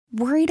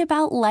Worried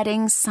about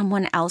letting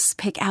someone else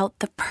pick out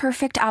the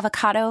perfect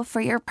avocado for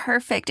your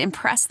perfect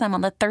impress them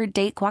on the third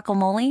date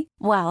guacamole?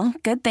 Well,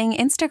 good thing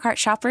Instacart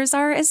shoppers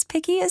are as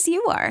picky as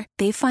you are.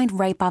 They find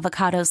ripe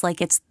avocados like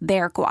it's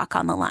their guac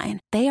on the line.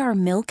 They are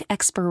milk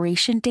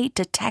expiration date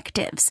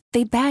detectives.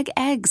 They bag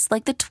eggs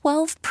like the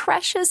 12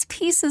 precious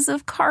pieces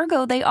of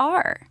cargo they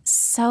are.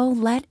 So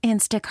let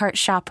Instacart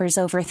shoppers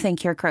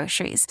overthink your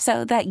groceries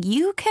so that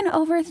you can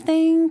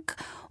overthink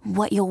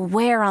what you'll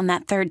wear on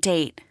that third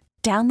date.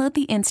 Download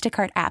the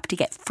Instacart app to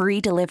get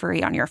free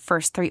delivery on your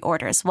first 3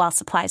 orders while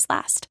supplies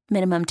last.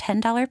 Minimum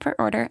 $10 per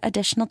order.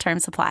 Additional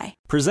terms apply.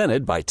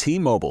 Presented by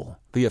T-Mobile,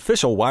 the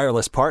official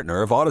wireless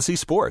partner of Odyssey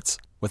Sports.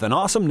 With an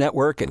awesome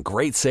network and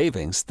great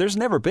savings, there's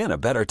never been a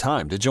better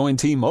time to join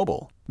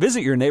T-Mobile. Visit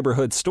your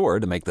neighborhood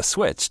store to make the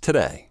switch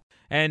today.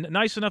 And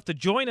nice enough to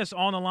join us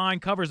on the line,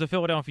 covers the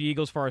Philadelphia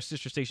Eagles for our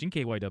sister station,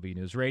 KYW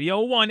News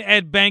Radio 1,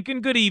 Ed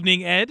Bankin. Good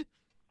evening, Ed.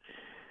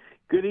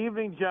 Good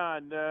evening,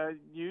 John.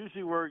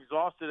 Usually we're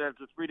exhausted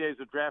after 3 days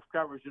of draft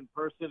coverage in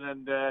person,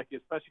 and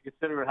especially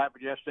considering what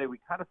happened yesterday, we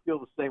kind of feel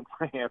the same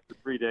way after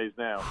 3 days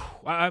now.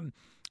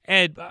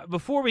 Ed,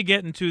 before we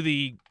get into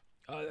the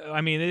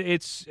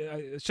it's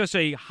just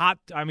a hot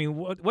 –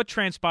 what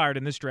transpired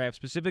in this draft,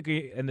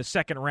 specifically in the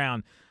second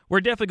round, we're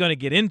definitely going to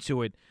get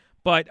into it.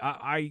 But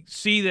I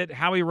see that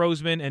Howie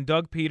Roseman and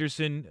Doug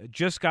Peterson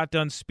just got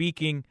done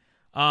speaking.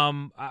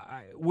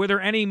 Were there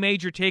any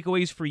major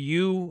takeaways for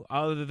you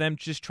other than them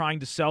just trying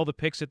to sell the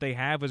picks that they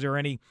have? Was there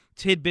any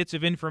tidbits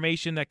of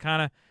information that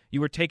kind of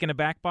you were taken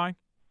aback by?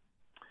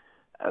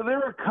 There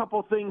are a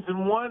couple things,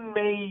 and one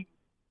may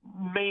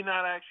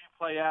not actually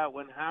play out.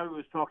 When Howie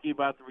was talking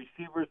about the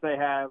receivers they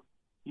have,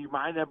 you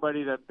remind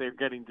everybody that they're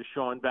getting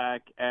Deshaun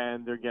back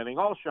and they're getting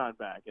Alshon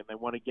back, and they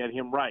want to get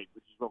him right,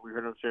 which is what we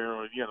heard him say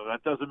earlier.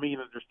 That doesn't mean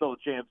that there's still a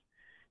chance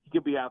he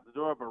could be out the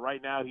door, but right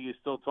now he is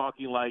still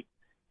talking like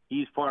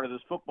he's part of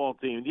this football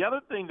team. The other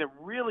thing that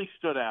really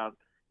stood out,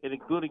 and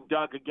including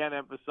Doug again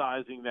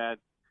emphasizing that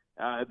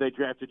they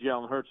drafted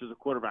Jalen Hurts as a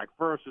quarterback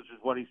first, which is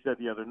what he said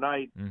the other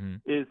night,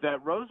 is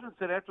that Roseman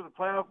said after the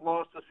playoff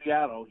loss to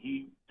Seattle,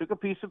 he took a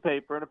piece of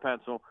paper and a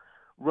pencil,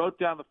 wrote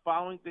down the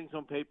following things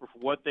on paper for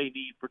what they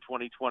need for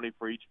 2020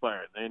 for each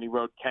player. And he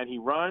wrote, can he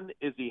run?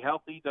 Is he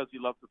healthy? Does he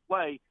love to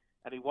play?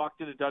 And he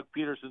walked into Doug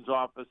Peterson's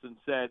office and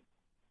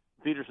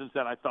Peterson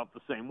said, I felt the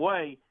same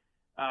way.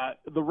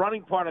 The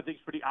running part, I think,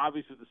 is pretty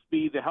obvious with the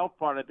speed. The health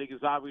part, I think,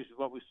 is obvious with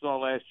what we saw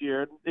last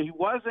year. He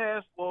was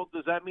asked, well,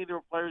 does that mean there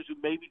were players who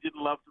maybe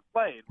didn't love to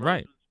play? And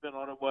right. Roseman's spin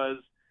on it was,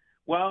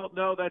 well,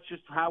 no, that's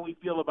just how we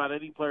feel about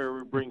any player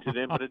who brings it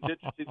in. But it's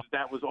interesting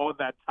that was on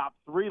that top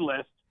 3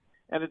 list.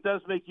 And it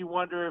does make you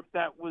wonder if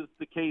that was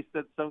the case,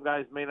 that some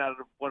guys may not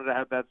have wanted to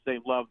have that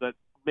same love that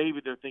maybe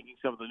they're thinking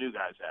some of the new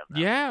guys have now.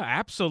 Yeah,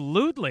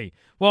 absolutely.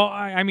 Well,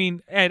 I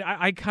mean, Ed,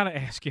 I kind of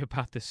ask you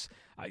about this.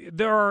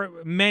 There are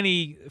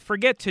many,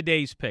 forget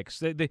today's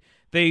picks.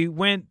 They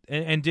went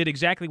and did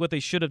exactly what they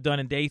should have done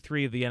in day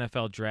 3 of the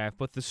NFL draft,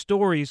 but the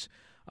stories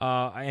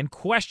and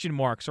question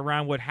marks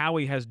around what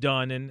Howie has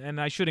done, and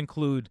I should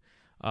include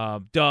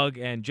Doug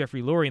and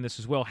Jeffrey Lurie in this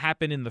as well,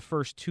 happened in the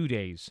first 2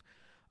 days.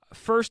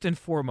 First and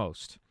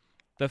foremost,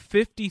 the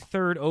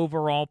 53rd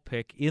overall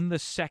pick in the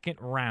second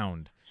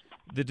round,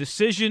 the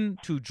decision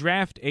to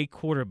draft a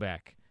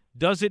quarterback,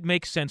 does it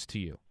make sense to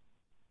you?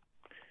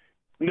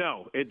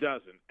 No, it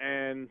doesn't.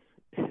 And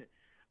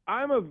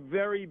I'm a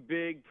very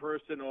big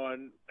person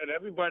and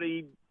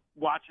everybody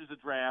watches a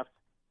draft.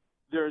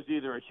 There's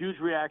either a huge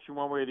reaction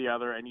one way or the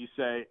other, and you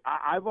say,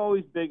 I've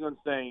always big on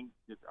saying,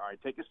 all right,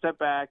 take a step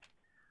back.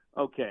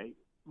 Okay,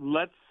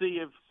 let's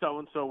see if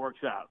so-and-so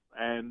works out.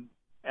 And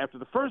after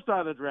the first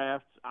round of the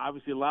draft,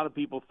 obviously a lot of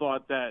people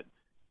thought that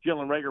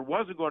Jalen Reagor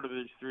wasn't going to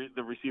be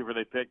the receiver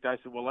they picked. I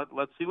said, well,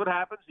 let's see what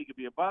happens. He could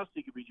be a bust.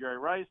 He could be Jerry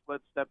Rice.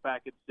 Let's step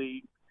back and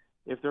see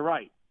if they're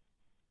right.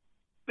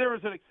 There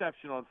was an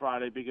exception on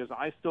Friday because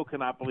I still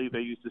cannot believe they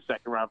used a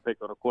second-round pick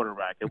on a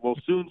quarterback. And we'll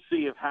soon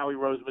see if Howie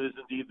Roseman is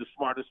indeed the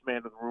smartest man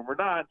in the room or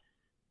not.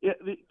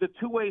 The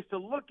 2 ways to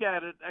look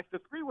at it, actually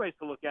the 3 ways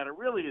to look at it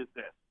really is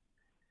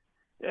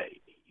this.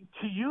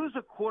 To use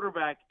a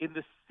quarterback in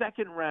the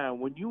second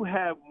round when you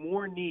have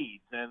more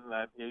needs, and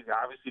you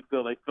obviously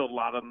they filled a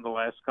lot of them the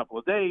last couple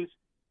of days,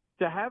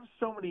 to have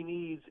so many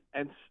needs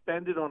and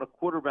spend it on a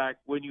quarterback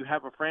when you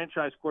have a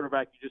franchise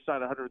quarterback you just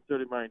signed a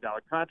 $130 million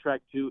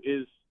contract to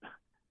is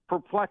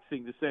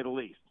perplexing, to say the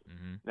least.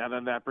 Mm-hmm. Now,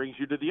 then that brings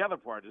you to the other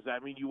part. Does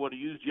that mean you want to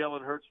use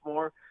Jalen Hurts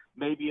more,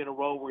 maybe in a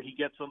role where he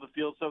gets on the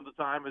field some of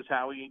the time, as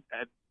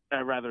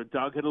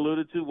Doug had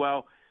alluded to?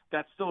 Well,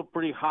 that's still a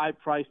pretty high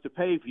price to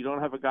pay if you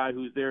don't have a guy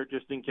who's there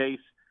just in case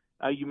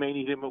you may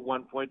need him at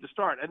one point to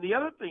start. And the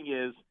other thing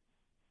is,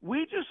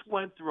 we just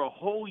went through a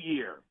whole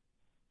year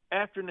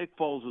after Nick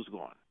Foles was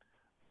gone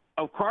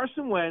of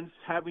Carson Wentz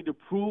having to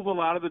prove a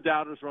lot of the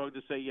doubters wrong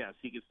to say, yes,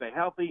 he can stay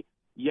healthy.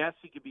 Yes,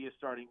 he could be a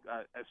starting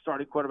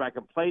quarterback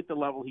and play at the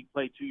level he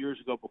played 2 years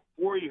ago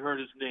before he hurt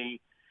his knee.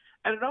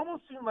 And it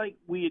almost seemed like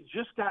we had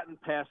just gotten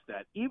past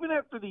that, even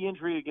after the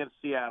injury against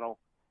Seattle,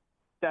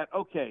 that,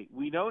 okay,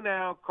 we know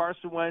now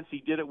Carson Wentz, he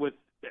did it with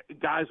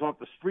guys off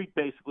the street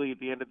basically at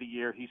the end of the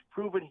year. He's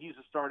proven he's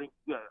a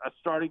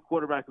starting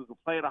quarterback who can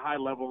play at a high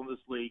level in this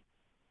league,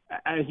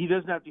 and he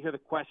doesn't have to hear the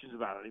questions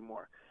about it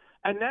anymore.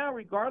 And now,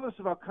 regardless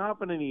of how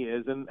competent he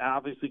is, and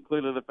obviously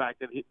clearly the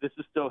fact that this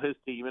is still his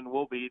team and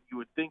will be, you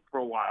would think, for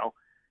a while,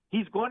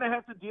 he's going to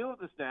have to deal with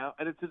this now,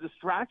 and it's a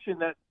distraction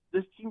that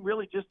this team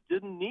really just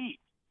didn't need.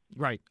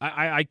 Right.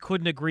 I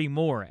couldn't agree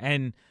more.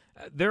 And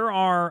there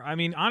are, I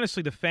mean,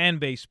 honestly, the fan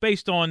base,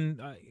 based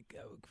on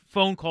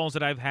phone calls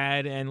that I've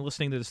had and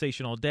listening to the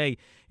station all day,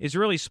 is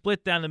really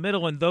split down the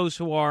middle, and those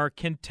who are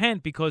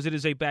content because it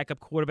is a backup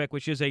quarterback,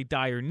 which is a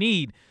dire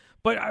need.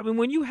 But, I mean,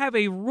 when you have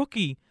a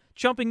rookie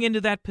jumping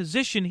into that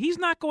position, he's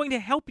not going to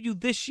help you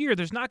this year.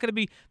 There's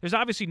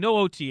obviously no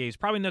OTAs,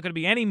 probably not going to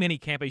be any mini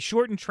camp, a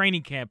shortened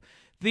training camp.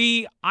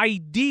 The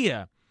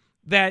idea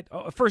that,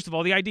 first of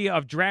all, the idea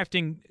of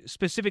drafting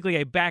specifically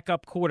a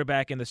backup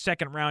quarterback in the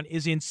second round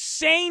is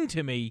insane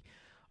to me.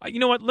 You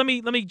know what? Let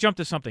me jump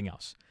to something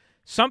else.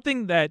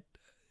 Something that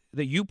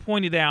you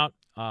pointed out,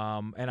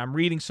 and I'm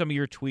reading some of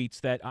your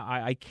tweets that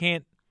I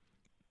can't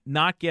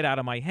not get out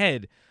of my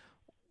head.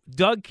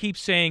 Doug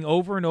keeps saying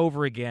over and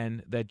over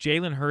again that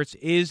Jalen Hurts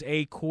is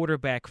a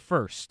quarterback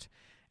first.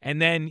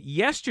 And then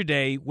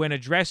yesterday, when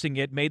addressing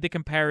it, made the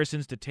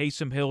comparisons to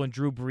Taysom Hill and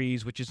Drew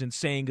Brees, which is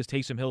insane because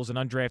Taysom Hill is an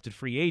undrafted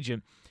free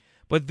agent.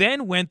 But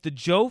then went the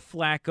Joe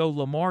Flacco,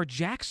 Lamar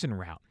Jackson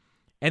route.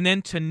 And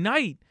then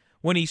tonight,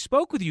 when he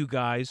spoke with you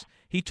guys,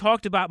 he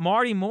talked about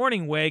Marty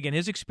Mornhinweg and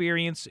his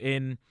experience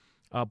in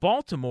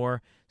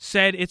Baltimore,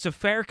 said it's a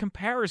fair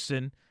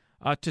comparison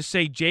to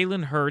say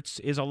Jalen Hurts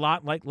is a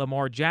lot like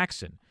Lamar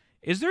Jackson.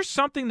 Is there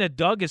something that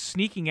Doug is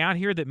sneaking out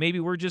here that maybe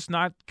we're just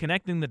not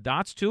connecting the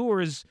dots to, or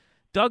is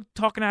Doug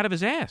talking out of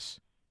his ass?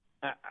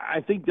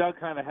 I think Doug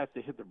kind of has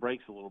to hit the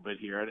brakes a little bit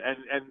here.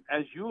 And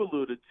as you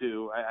alluded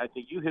to, I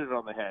think you hit it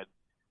on the head.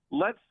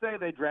 Let's say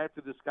they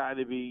drafted this guy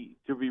to be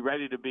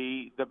ready to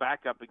be the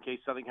backup in case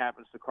something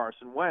happens to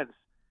Carson Wentz.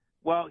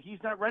 Well, he's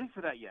not ready for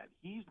that yet.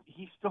 He's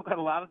still got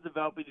a lot of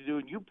developing to do.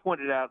 And you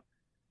pointed out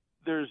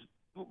there's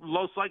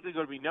most likely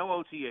going to be no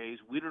OTAs.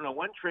 We don't know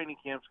when training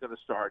camp's going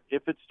to start,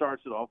 if it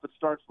starts at all, if it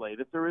starts late,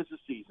 if there is a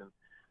season.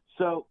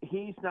 So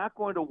he's not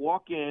going to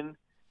walk in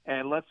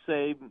and let's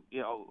say,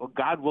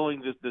 God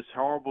willing, this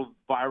horrible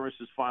virus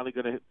is finally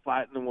going to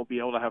flatten and we'll be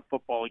able to have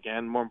football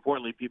again. More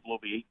importantly, people will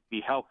be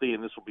healthy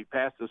and this will be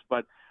past us.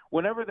 But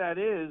whenever that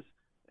is,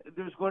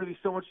 there's going to be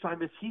so much time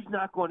that he's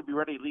not going to be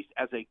ready, at least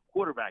as a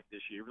quarterback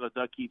this year, even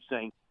though Doug keeps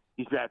saying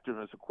he's drafted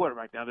him as a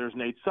quarterback. Now, there's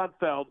Nate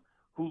Sudfeld,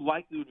 who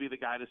likely would be the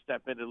guy to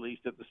step in at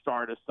least at the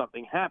start if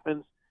something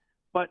happens.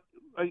 But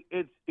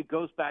it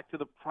goes back to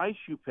the price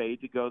you paid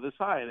to go this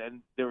high.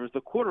 And there was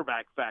the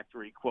quarterback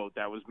factory quote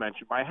that was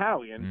mentioned by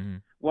Howie.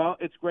 And, well,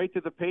 it's great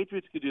that the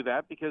Patriots could do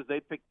that because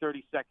they picked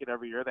 32nd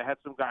every year. They had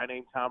some guy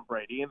named Tom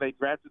Brady, and they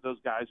drafted those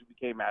guys who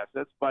became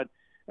assets. But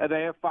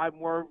they have 5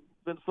 more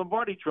Vince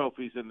Lombardi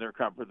trophies in their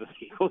cupboard than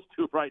the Eagles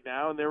do right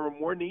now, and there were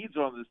more needs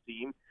on this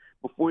team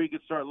before you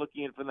could start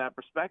looking at it from that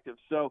perspective.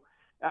 So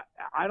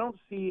I don't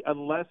see,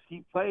 unless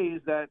he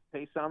plays that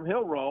Taysom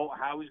Hill role,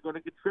 how he's going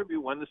to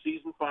contribute when the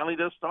season finally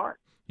does start.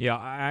 Yeah,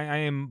 I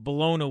am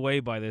blown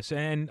away by this.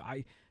 And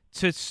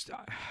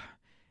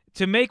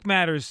to make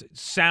matters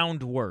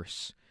sound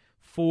worse,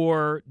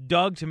 for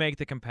Doug to make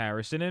the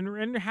comparison,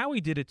 and how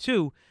he did it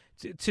too,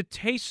 to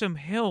Taysom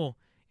Hill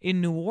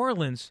in New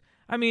Orleans.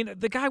 I mean,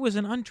 the guy was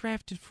an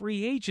undrafted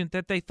free agent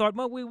that they thought,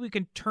 well, we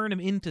can turn him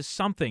into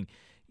something.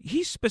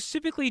 He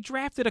specifically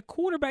drafted a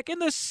quarterback in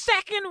the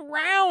second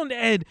round,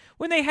 Ed,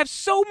 when they have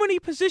so many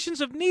positions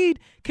of need.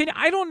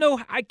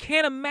 I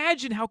can't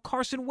imagine how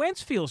Carson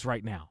Wentz feels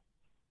right now.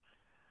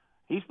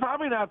 He's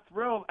probably not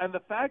thrilled. And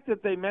the fact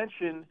that they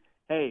mentioned,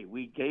 hey,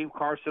 we gave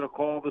Carson a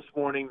call this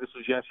morning. This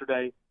was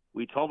yesterday.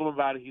 We told him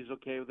about it. He's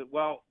okay with it.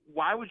 Well,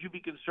 why would you be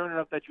concerned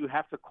enough that you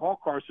have to call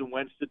Carson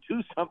Wentz to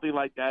do something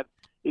like that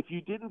if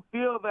you didn't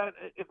feel that,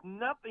 if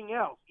nothing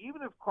else,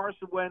 even if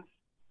Carson Wentz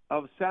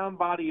of sound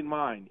body and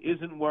mind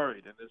isn't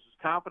worried and is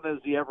as confident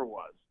as he ever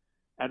was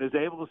and is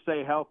able to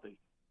stay healthy,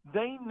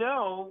 they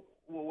know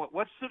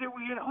what city are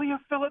we in? Oh, yeah,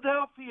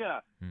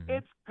 Philadelphia. Mm-hmm.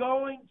 It's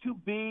going to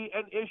be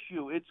an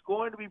issue. It's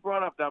going to be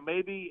brought up. Now,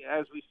 maybe,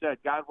 as we said,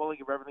 God willing,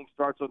 if everything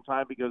starts on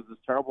time because this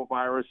terrible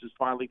virus is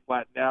finally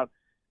flattened out,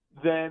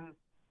 then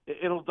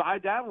it'll die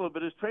down a little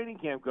bit as training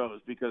camp goes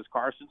because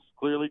Carson's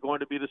clearly going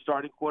to be the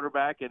starting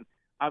quarterback. And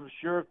I'm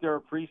sure if there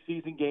are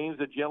preseason games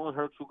that Jalen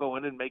Hurts will go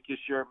in and make his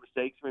share of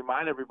mistakes and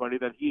remind everybody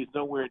that he is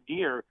nowhere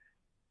near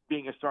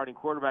being a starting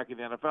quarterback in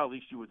the NFL. At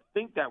least you would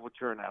think that would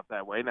turn out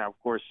that way. Now, of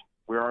course,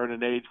 we are in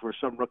an age where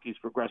some rookies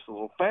progress a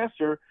little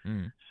faster.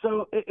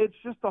 So it's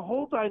just the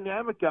whole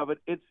dynamic of it.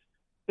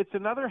 It's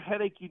another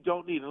headache you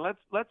don't need. And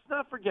let's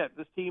not forget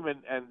this team,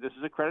 and this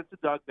is a credit to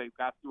Doug. They've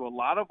got through a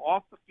lot of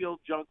off-the-field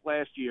junk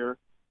last year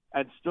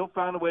and still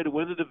found a way to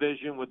win the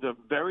division with a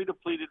very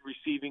depleted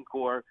receiving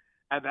core.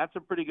 And that's a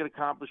pretty good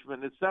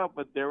accomplishment in itself,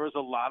 but there was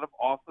a lot of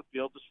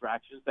off-the-field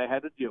distractions they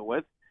had to deal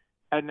with.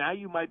 And now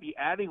you might be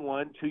adding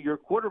one to your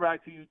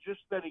quarterback who you just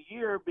spent a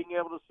year being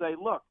able to say,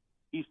 look,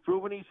 he's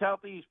proven he's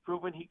healthy. He's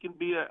proven he can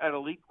be an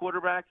elite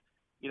quarterback.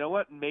 you know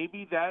what?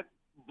 Maybe that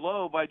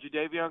blow by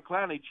Jadeveon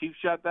Clowney, cheap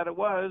shot that it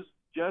was,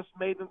 just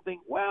made them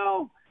think,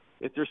 well,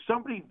 if there's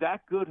somebody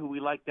that good who we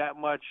like that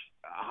much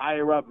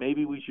higher up,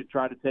 maybe we should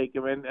try to take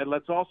him. And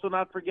let's also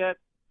not forget,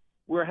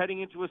 we're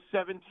heading into a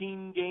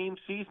 17-game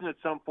season at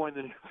some point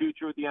in the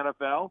future with the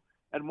NFL.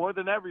 And more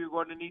than ever, you're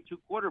going to need 2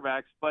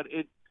 quarterbacks. But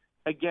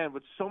again,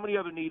 with so many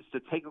other needs,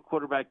 to take a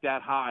quarterback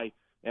that high,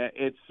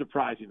 it's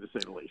surprising to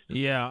say the least.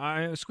 Yeah,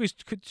 I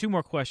squeezed 2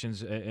 more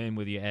questions in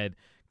with you, Ed.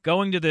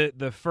 Going to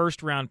the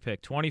first-round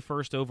pick,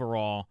 21st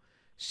overall,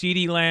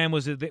 CeeDee Lamb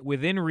was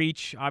within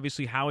reach.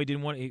 Obviously,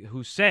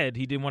 who said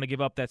he didn't want to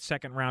give up that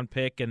second-round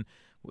pick, and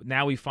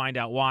now we find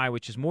out why,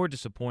 which is more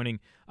disappointing.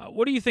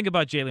 What do you think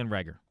about Jalen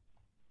Reagor?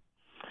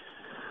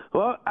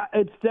 Well,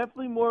 it's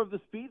definitely more of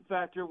the speed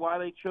factor why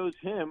they chose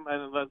him,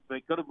 and they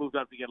could have moved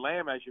up to get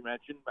Lamb, as you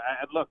mentioned.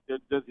 And look,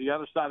 there's the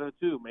other side of it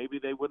too. Maybe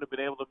they wouldn't have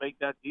been able to make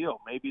that deal.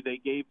 Maybe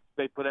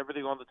they put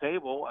everything on the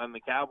table, and the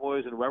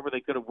Cowboys and whoever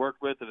they could have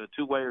worked with in a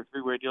 2-way or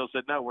 3-way deal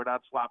said, no, we're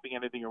not swapping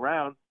anything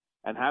around.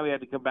 And Howie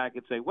had to come back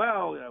and say,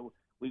 well,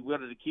 we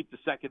wanted to keep the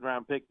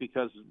second-round pick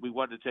because we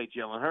wanted to take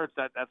Jalen Hurts.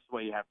 That's the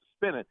way you have to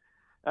spin it.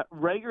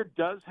 Reagor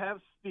does have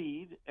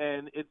speed,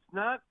 and it's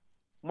not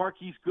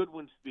Marquise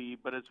Goodwin speed,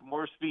 but it's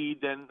more speed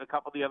than a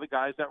couple of the other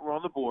guys that were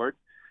on the board.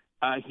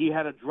 He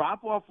had a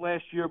drop-off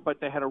last year,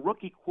 but they had a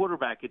rookie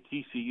quarterback at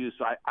TCU,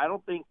 so I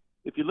don't think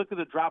if you look at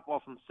the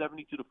drop-off from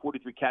 72 to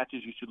 43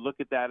 catches, you should look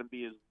at that and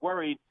be as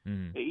worried.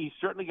 He's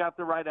certainly got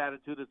the right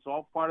attitude. It's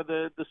all part of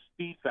the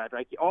speed factor.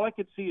 All I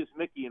could see is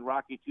Mickey and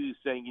Rocky 2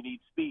 saying you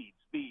need speed,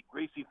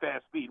 greasy,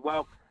 fast speed.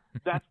 Well,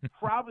 that's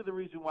probably the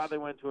reason why they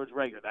went towards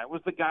Reagor. That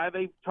was the guy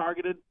they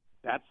targeted.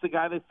 That's the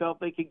guy they felt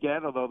they could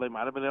get, although they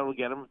might have been able to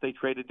get him if they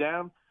traded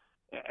down.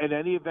 In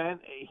any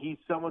event, he's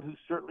someone who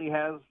certainly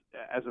has,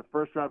 as a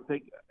first-round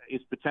pick,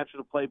 his potential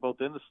to play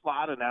both in the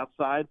slot and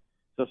outside.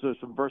 So there's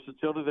some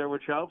versatility there,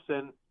 which helps.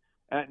 And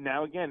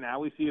now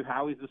we see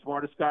how he's the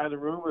smartest guy in the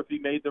room, or if he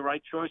made the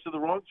right choice or the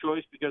wrong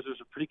choice, because there's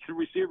a pretty good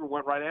receiver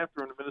went right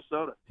after him in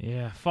Minnesota.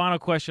 Yeah, final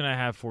question I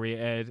have for you,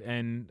 Ed,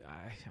 and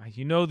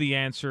you know the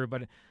answer,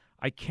 but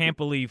I can't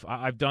believe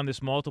I've done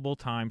this multiple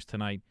times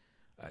tonight.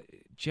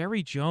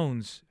 Jerry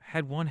Jones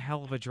had one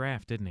hell of a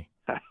draft, didn't he?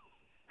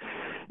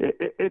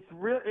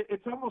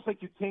 It's almost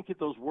like you can't get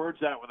those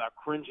words out without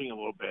cringing a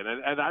little bit.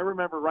 And I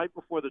remember right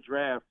before the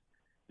draft,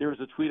 there was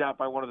a tweet out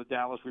by one of the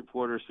Dallas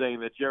reporters saying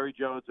that Jerry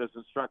Jones has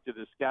instructed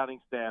his scouting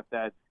staff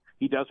that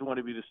he doesn't want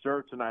to be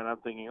disturbed tonight. And I'm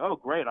thinking, oh,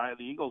 great,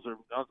 the Eagles don't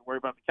have to worry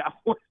about the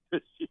Cowboys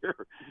this year.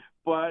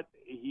 But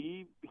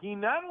he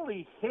not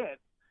only hit,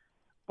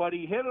 but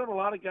he hit on a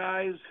lot of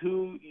guys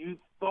who you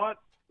thought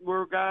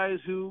were guys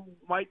who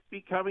might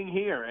be coming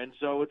here. And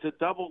so it's a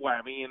double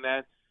whammy in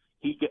that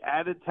he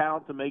added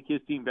talent to make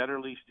his team better.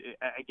 At least,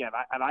 again,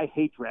 I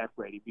hate draft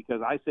grading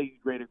because I say you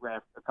grade a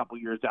draft a couple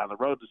years down the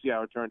road to see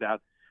how it turned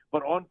out.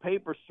 But on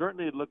paper,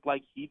 certainly it looked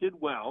like he did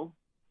well.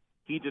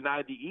 He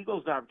denied the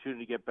Eagles an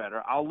opportunity to get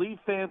better. I'll leave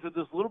fans with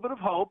this little bit of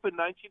hope. In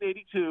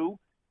 1982,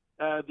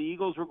 the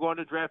Eagles were going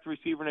to draft a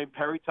receiver named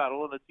Perry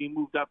Tuttle, and the team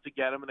moved up to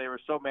get him, and they were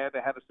so mad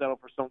they had to settle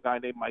for some guy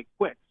named Mike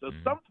Quick. So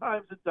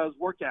sometimes it does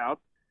work out.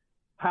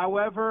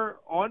 However,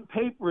 on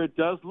paper, it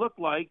does look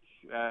like,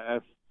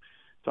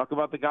 talk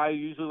about the guy who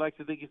usually likes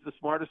to think he's the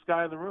smartest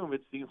guy in the room,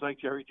 it seems like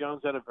Jerry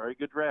Jones had a very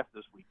good draft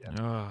this weekend.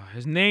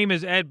 His name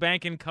is Ed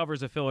Bankin, covers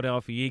the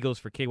Philadelphia Eagles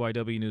for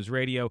KYW News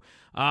Radio.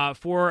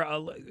 If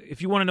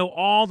you want to know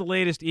all the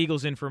latest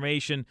Eagles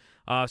information,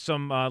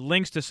 some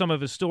links to some of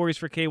his stories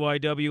for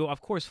KYW,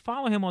 of course,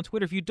 follow him on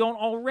Twitter if you don't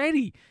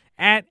already,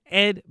 at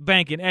Ed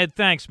Bankin. Ed,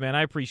 thanks, man.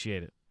 I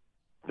appreciate it.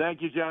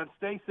 Thank you, John.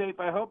 Stay safe.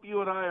 I hope you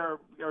and I are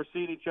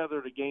seeing each other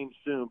at a game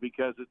soon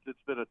because it's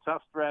been a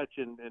tough stretch,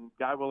 and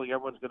God willing,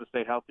 everyone's going to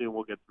stay healthy and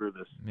we'll get through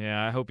this.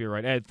 Yeah, I hope you're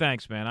right. Ed,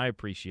 thanks, man. I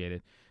appreciate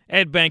it.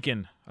 Ed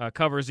Bankin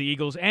covers the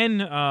Eagles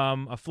and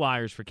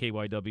Flyers for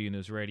KYW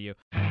News Radio.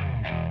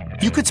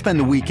 You could spend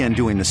the weekend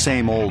doing the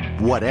same old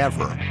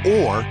whatever,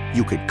 or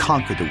you could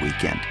conquer the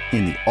weekend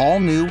in the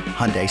all-new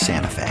Hyundai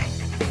Santa Fe.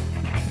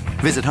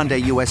 Visit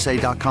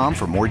HyundaiUSA.com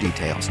for more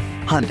details.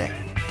 Hyundai,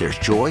 there's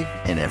joy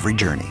in every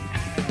journey.